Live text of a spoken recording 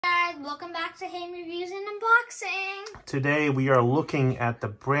welcome back to Ham Reviews and Unboxing. Today we are looking at the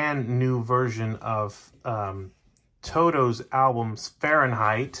brand new version of Toto's albums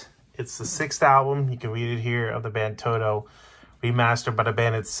Fahrenheit. It's the 6th album, you can read it here, of the band Toto, remastered by the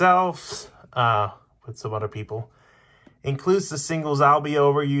band itself, with some other people. Includes the singles I'll Be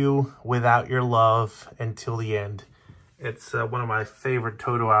Over You, Without Your Love, and Till the End. It's one of my favorite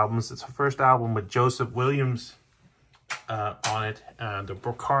Toto albums. It's the first album with Joseph Williams on it. The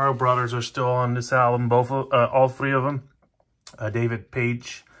Porcaro brothers are still on this album, both all three of them. David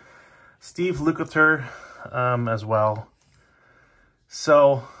Page, Steve Lukather as well.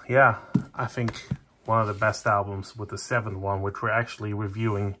 So yeah, I think one of the best albums, with the 7th one, which we're actually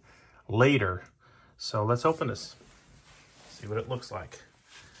reviewing later. So let's open this, see what it looks like.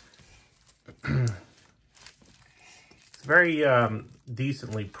 It's very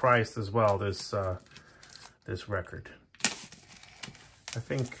decently priced as well, this record. I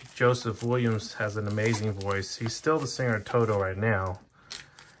think Joseph Williams has an amazing voice. He's still the singer of Toto right now.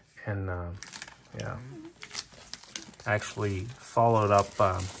 And yeah, actually followed up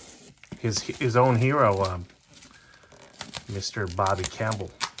his own hero, Mr. Bobby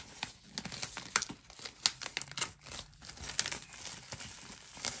Campbell.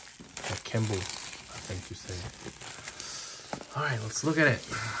 Or Kimball, I think you say. All right, let's look at it.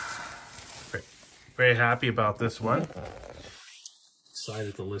 Very happy about this one.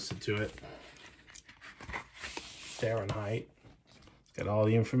 Excited to listen to it. Fahrenheit. Got all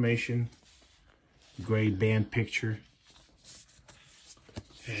the information. Great band picture.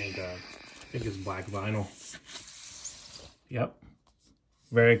 And I think it's black vinyl. Yep.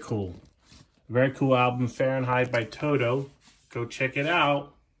 Very cool. Very cool album, Fahrenheit by Toto. Go check it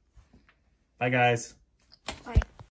out. Bye, guys.